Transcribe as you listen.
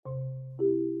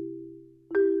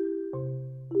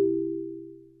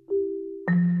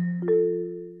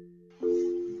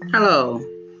Hello,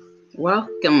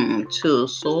 welcome to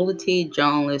Solidity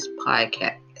Journalist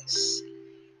Podcast.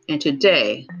 And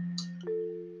today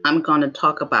I'm going to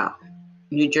talk about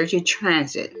New Jersey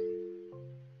Transit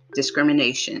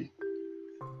discrimination.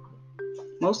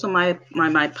 Most of my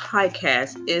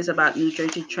podcast is about New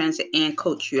Jersey Transit and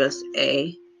Coach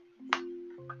USA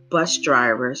bus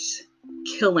drivers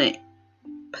killing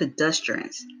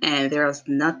pedestrians, and there's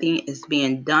nothing is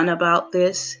being done about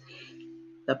this.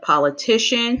 The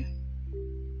politician,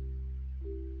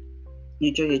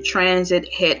 New Jersey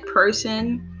Transit head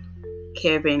person,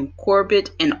 Kevin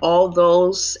Corbett, and all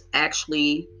those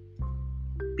actually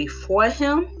before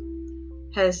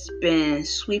him has been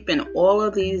sweeping all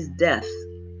of these deaths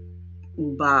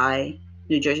by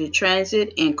New Jersey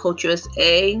Transit and Coach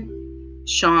USA,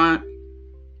 Sean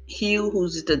Hugh,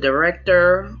 who's the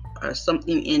director or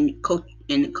something in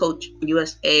Coach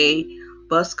USA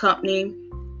bus company.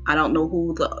 I don't know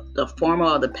who the former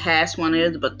or the past one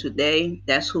is, but today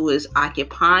that's who is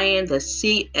occupying the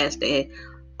seat as the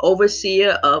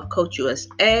overseer of Coach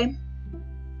USA.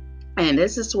 And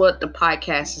this is what the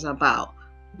podcast is about.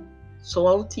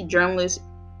 Solidity Journalist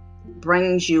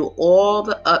brings you all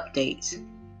the updates,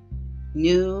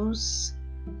 news,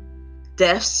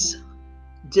 deaths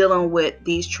dealing with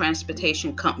these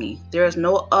transportation companies. There is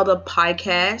no other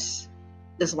podcast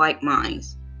that's like mine.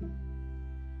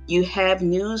 You have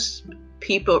news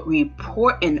people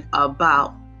reporting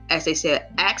about, as they said,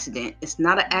 accident. It's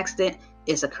not an accident,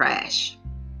 it's a crash.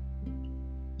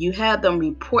 You have them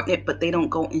reporting it, but they don't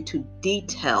go into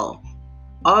detail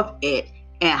of it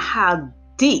and how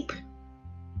deep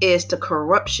is the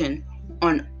corruption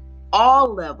on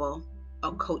all level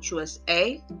of Coach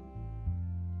USA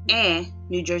and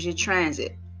New Jersey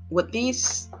Transit. With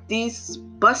these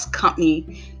bus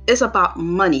company, it's about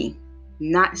money,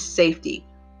 not safety.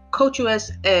 Coach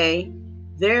USA,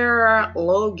 their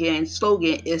slogan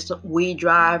is "We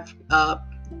drive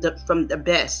from the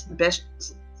best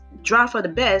drive for the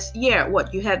best." Yeah,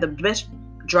 what, you have the best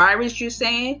drivers, you're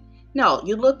saying? No,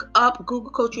 you look up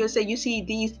Google Coach USA, you see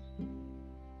these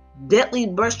deadly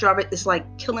bus drivers. It's like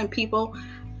killing people,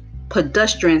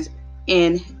 pedestrians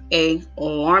in a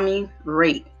alarming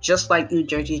rate, just like New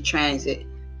Jersey Transit.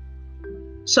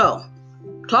 So,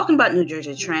 talking about New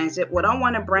Jersey Transit, what I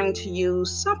want to bring to you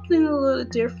something a little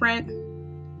different,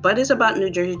 but it's about New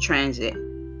Jersey Transit,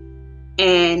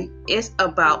 and it's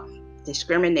about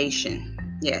discrimination.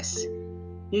 Yes,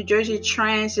 New Jersey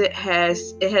Transit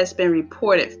has been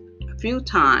reported a few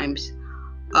times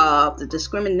of the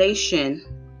discrimination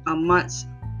amongst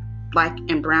Black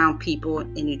and brown people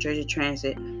in New Jersey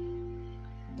Transit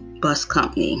bus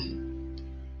company.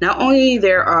 Not only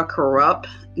they are corrupt,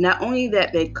 not only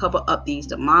that they cover up these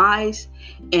demise,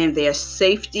 and their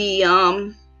safety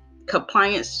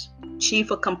compliance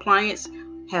chief of compliance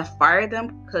have fired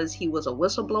them because he was a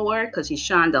whistleblower, because he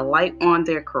shined a light on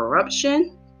their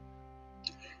corruption.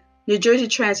 New Jersey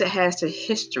Transit has a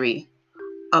history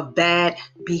of bad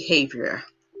behavior,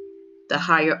 the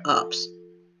higher ups.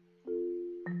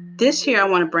 This here I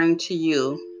want to bring to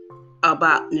you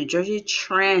about New Jersey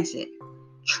Transit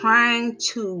trying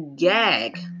to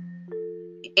gag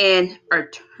an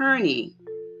attorney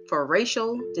for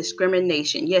racial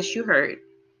discrimination. Yes, you heard.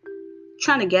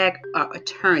 Trying to gag an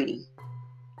attorney.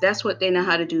 That's what they know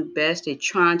how to do best. They're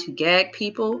trying to gag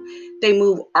people. They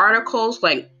move articles,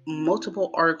 like multiple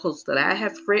articles that I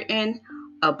have written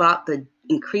about the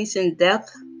increase in death.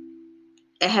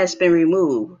 It has been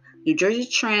removed. New Jersey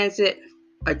Transit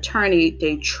attorney,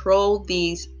 they troll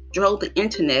the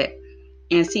internet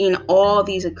and seeing all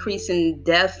these increasing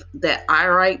death that I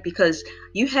write, because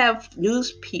you have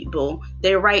news people,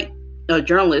 they write,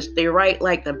 journalists, they write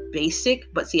like the basic,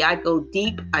 but see, I go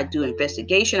deep, I do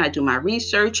investigation, I do my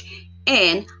research,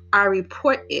 and I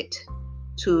report it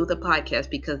to the podcast,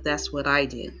 because that's what I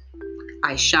do.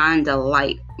 I shine the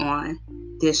light on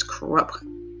this corrupt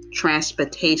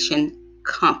transportation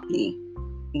company,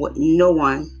 what no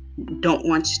one don't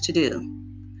want to do.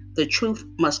 The truth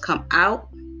must come out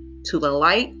to the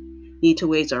light. Need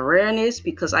to raise awareness,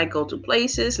 because I go to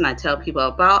places and I tell people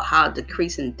about how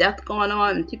decreasing death going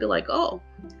on, and people are like, oh,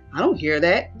 I don't hear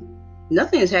that.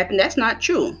 Nothing has happened. That's not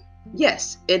true.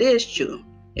 Yes, it is true.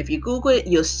 If you Google it,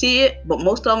 you'll see it, but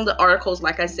most of them, the articles,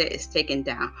 like I said, is taken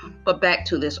down. But back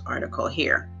to this article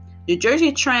here. New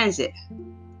Jersey Transit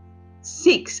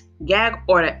seeks gag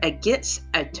order against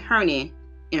attorney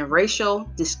in racial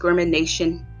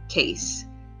discrimination case.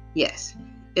 Yes,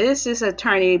 this is an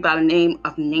attorney by the name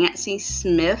of Nancy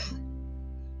Smith.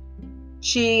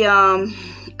 She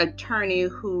attorney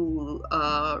who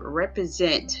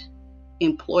represent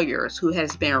employers who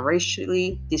has been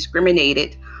racially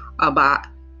discriminated about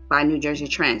by New Jersey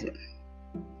Transit.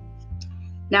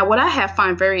 Now, what I have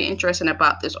find very interesting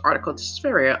about this article, this is a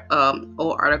very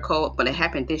old article, but it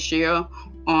happened this year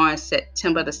on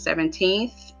September the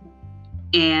 17th.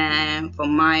 And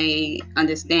from my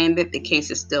understanding, the case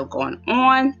is still going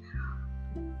on.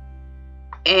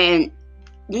 And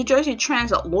New Jersey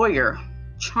Transit lawyer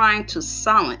trying to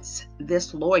silence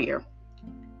this lawyer.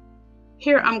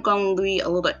 Here I'm going to read a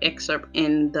little excerpt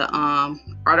in the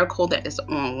article that is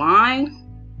online.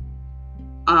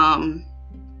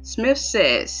 Smith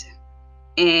says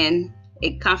in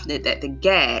a confident that the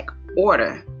gag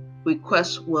order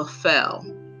request will fail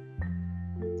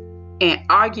and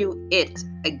argue it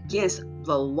against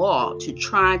the law to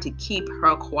try to keep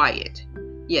her quiet.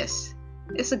 Yes,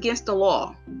 it's against the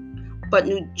law. But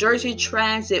New Jersey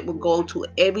Transit will go to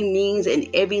every means and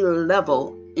every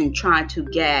level in trying to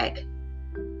gag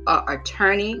an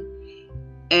attorney,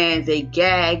 and they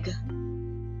gag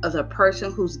the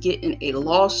person who's getting a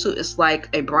lawsuit. It's like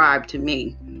a bribe to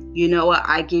me. You know what?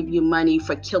 I give you money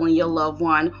for killing your loved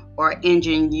one or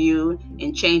injuring you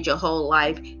and change your whole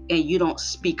life, and you don't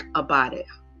speak about it.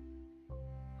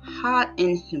 How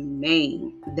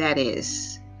inhumane that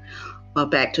is. Well,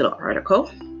 back to the article.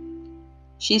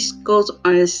 She goes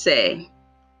on to say,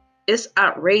 it's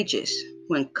outrageous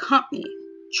when companies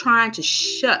trying to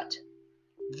shut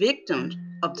victims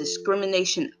of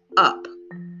discrimination up.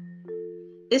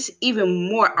 It's even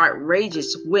more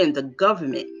outrageous when the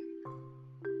government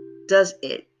does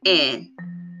it. And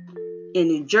in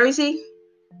New Jersey,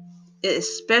 it's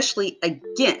especially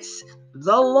against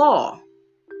the law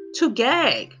to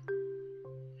gag.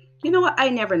 You know what? I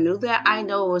never knew that. I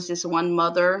know it was this one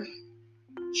mother.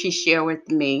 She shared with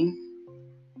me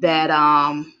that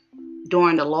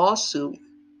during the lawsuit,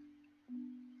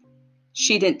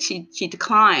 she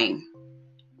declined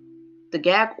the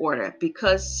gag order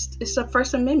because it's a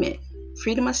First Amendment,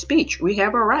 freedom of speech. We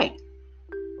have a right.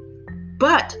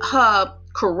 But her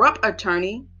corrupt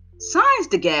attorney signs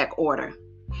the gag order.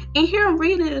 And here I'm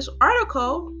reading this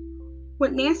article,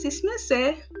 what Nancy Smith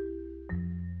said,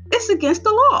 it's against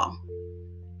the law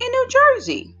in New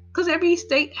Jersey, because every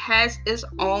state has its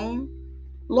own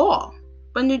law.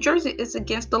 But New Jersey is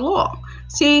against the law.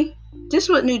 See, this is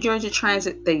what New Jersey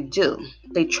Transit, they do.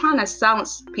 They trying to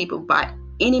silence people by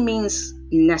any means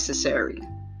necessary.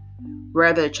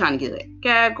 Whether trying to get a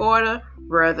gag order,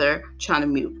 whether trying to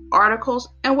mute articles,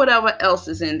 and whatever else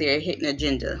is in their hidden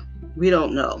agenda. We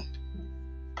don't know.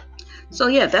 So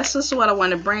yeah, that's just what I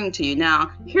want to bring to you.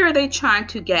 Now, here are they trying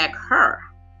to gag her,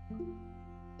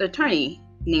 the attorney,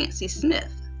 Nancy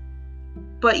Smith.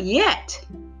 But yet,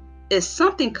 is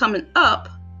something coming up,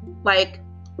 like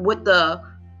what the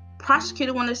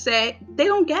prosecutor want to say, they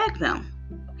don't gag them.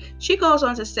 She goes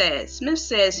on to say, Smith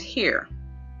says here,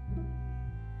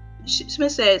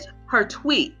 Smith says her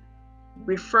tweet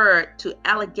referred to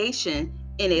allegation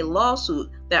in a lawsuit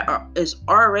that is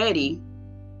already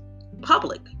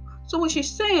public. So what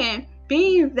she's saying,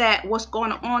 being that what's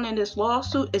going on in this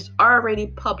lawsuit is already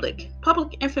public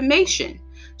information.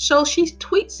 So she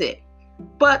tweets it.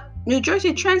 But New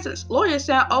Jersey Transit's lawyer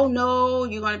said, oh no,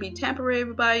 you're going to be tampering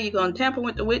everybody. You're going to tamper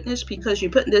with the witness because you're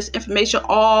putting this information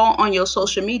all on your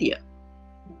social media.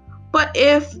 But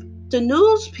if the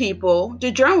news people,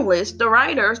 the journalists, the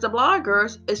writers, the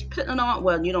bloggers is putting on,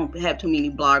 well, you don't have too many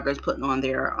bloggers putting on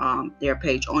their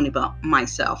page, only about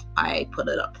myself. I put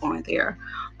it up on there.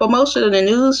 But most of the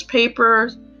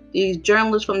newspapers, these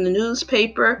journalists from the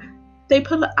newspaper, they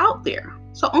put it out there.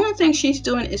 So only thing she's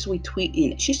doing is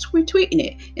retweeting it. She's retweeting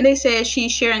it. And they said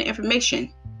she's sharing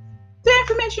information. The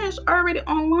information is already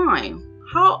online.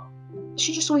 How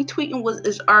she just retweeting what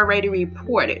is already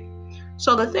reported.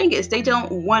 So the thing is, they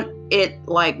don't want it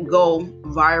like go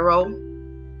viral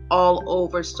all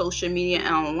over social media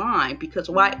and online, because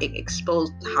why? It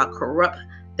exposed how corrupt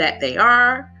that they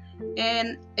are.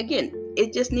 And again,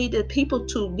 it just needed people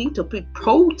to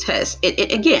protest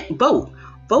it again, vote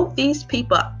these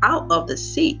people out of the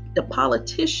seat, the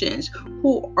politicians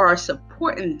who are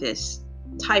supporting this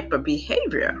type of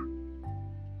behavior.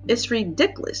 It's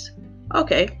ridiculous.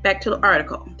 Okay, back to the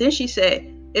article. Then she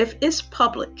said, if it's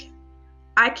public,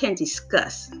 I can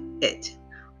discuss it.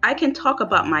 I can talk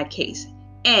about my case,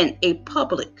 and a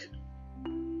public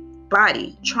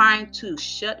body trying to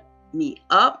shut me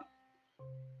up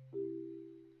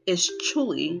is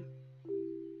truly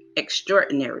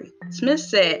extraordinary. Smith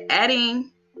said,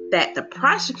 adding that the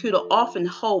prosecutor often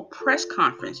hold press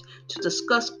conference to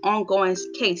discuss ongoing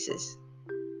cases.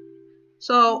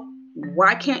 So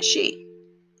why can't she?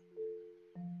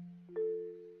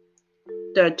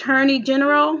 The Attorney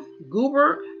General,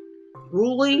 Gilbert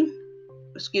Rowley,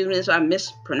 excuse me if I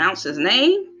mispronounce his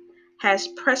name, has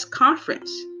press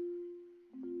conference.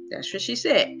 That's what she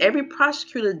said. Every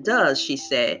prosecutor does, she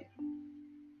said.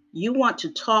 You want to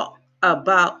talk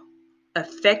about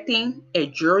affecting a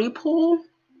jury pool?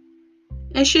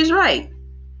 And she's right.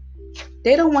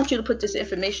 They don't want you to put this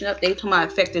information up. They talking about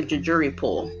affecting the jury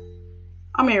pool.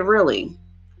 I mean, really,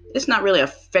 it's not really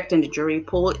affecting the jury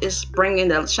pool. It's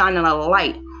shining a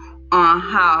light on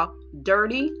how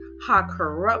dirty, how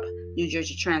corrupt New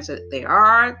Jersey Transit they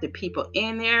are, the people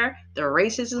in there, the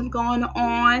racism going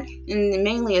on, and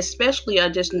mainly, especially,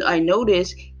 I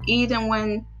noticed even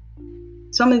when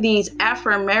some of these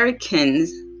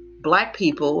Afro-Americans, black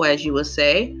people, as you would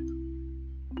say,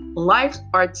 lives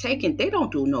are taken. They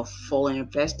don't do no full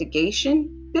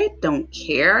investigation. They don't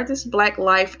care. This black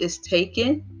life is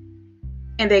taken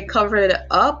and they cover it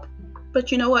up.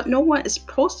 But you know what? No one is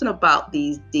posting about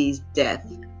these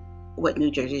deaths with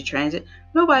New Jersey Transit.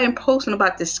 Nobody is posting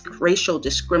about this racial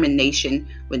discrimination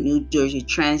with New Jersey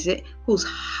Transit, who's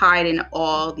hiding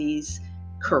all these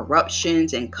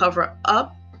corruptions and cover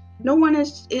up. No one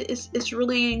is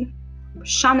really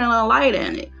shining a light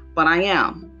in it. But I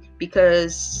am.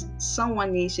 Because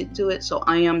someone needs to do it, so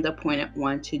I am the appointed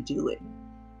one to do it.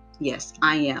 Yes,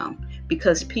 I am.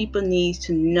 Because people need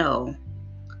to know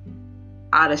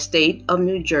out of state of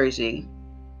New Jersey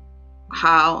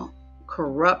how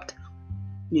corrupt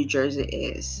New Jersey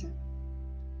is.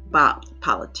 By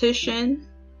politicians,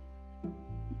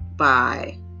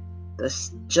 by the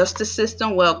justice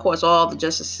system. Well, of course, all the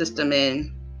justice system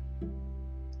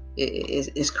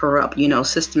is corrupt. You know,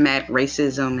 systematic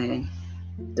racism and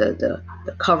the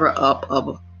cover up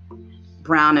of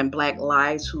brown and black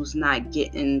lives who's not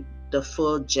getting the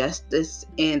full justice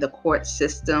in the court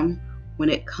system when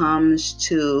it comes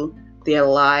to their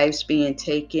lives being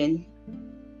taken,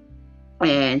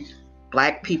 and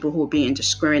black people who are being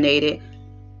discriminated.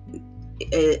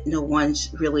 No one's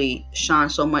really shone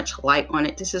so much light on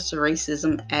it. This is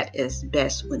racism at its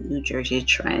best with New Jersey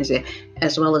Transit,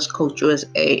 as well as Coach USA.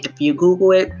 If you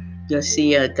Google it, you'll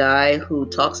see a guy who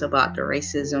talks about the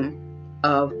racism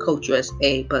of Coach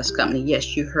USA bus company.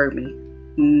 Yes, you heard me.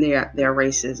 They're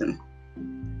racism.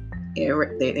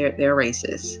 They're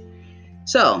racist.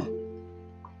 So,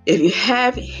 if you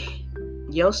have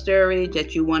your story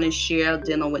that you want to share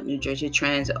dealing with New Jersey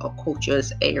Transit or Coach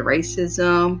USA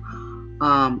racism,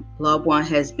 loved one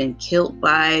has been killed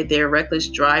by their reckless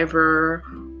driver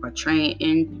or train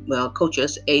in. Well, Coach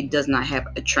USA does not have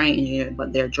a train engineer,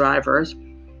 but they're drivers.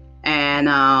 And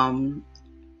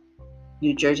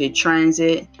New Jersey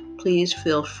Transit, please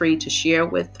feel free to share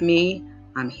with me.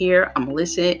 I'm here, I'm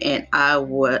listening, and I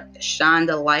would shine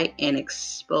the light and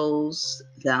expose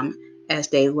them as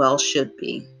they well should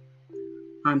be.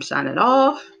 I'm signing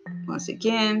off. Once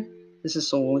again, this is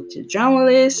Soulity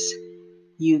Journalist.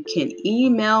 You can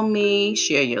email me,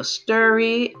 share your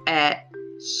story at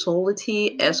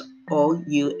Soulity,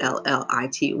 SOULLITY,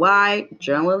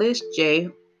 journalist,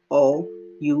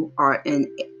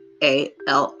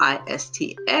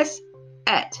 JOURNALISTS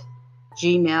at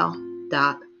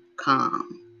gmail.com.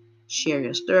 Share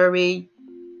your story.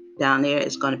 Down there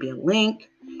is going to be a link.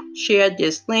 Share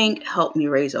this link. Help me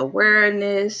raise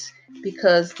awareness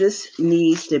because this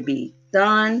needs to be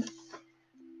done.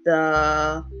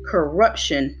 The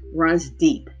corruption runs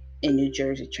deep in New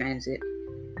Jersey Transit.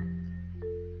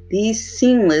 These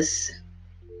seamless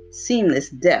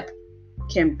death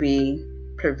can be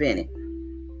prevented.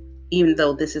 Even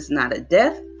though this is not a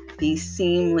death, these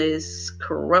seamless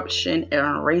corruption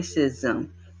and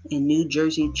racism in New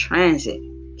Jersey Transit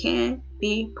can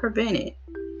be prevented.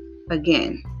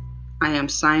 Again, I am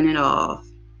signing off.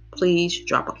 Please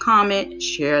drop a comment,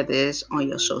 share this on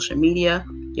your social media,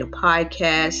 your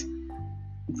podcast,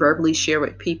 verbally share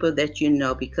with people that you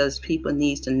know because people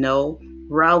need to know.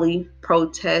 Rally,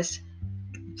 protest,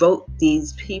 vote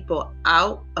these people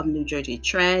out of New Jersey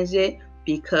Transit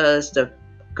because the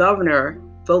governor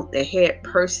vote the head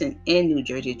person in New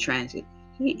Jersey Transit.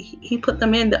 He put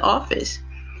them in the office.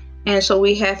 And so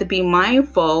we have to be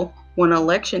mindful when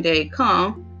election day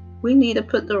comes, we need to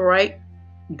put the right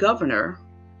governor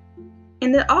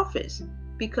in the office.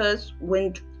 Because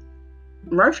when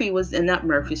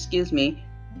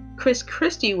Chris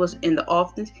Christie was in the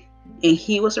office and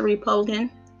he was a Republican,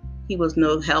 he was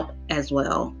no help as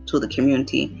well to the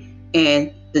community.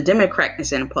 And the Democrat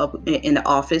is in the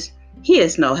office, he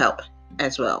is no help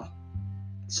as well.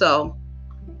 So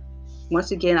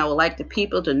once again, I would like the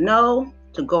people to know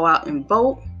to go out and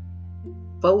vote,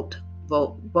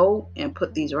 and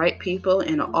put these right people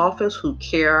in the office who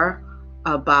care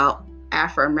about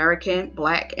Afro-American,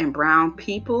 black, and brown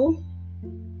people,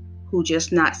 who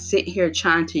just not sit here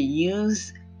trying to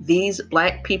use these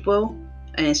black people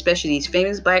and especially these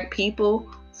famous black people,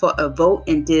 for a vote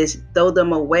and just throw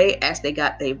them away as they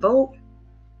got their vote.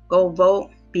 Go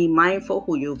vote. Be mindful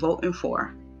who you're voting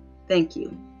for. Thank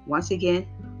you. Once again,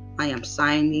 I am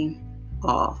signing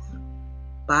off.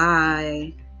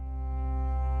 Bye.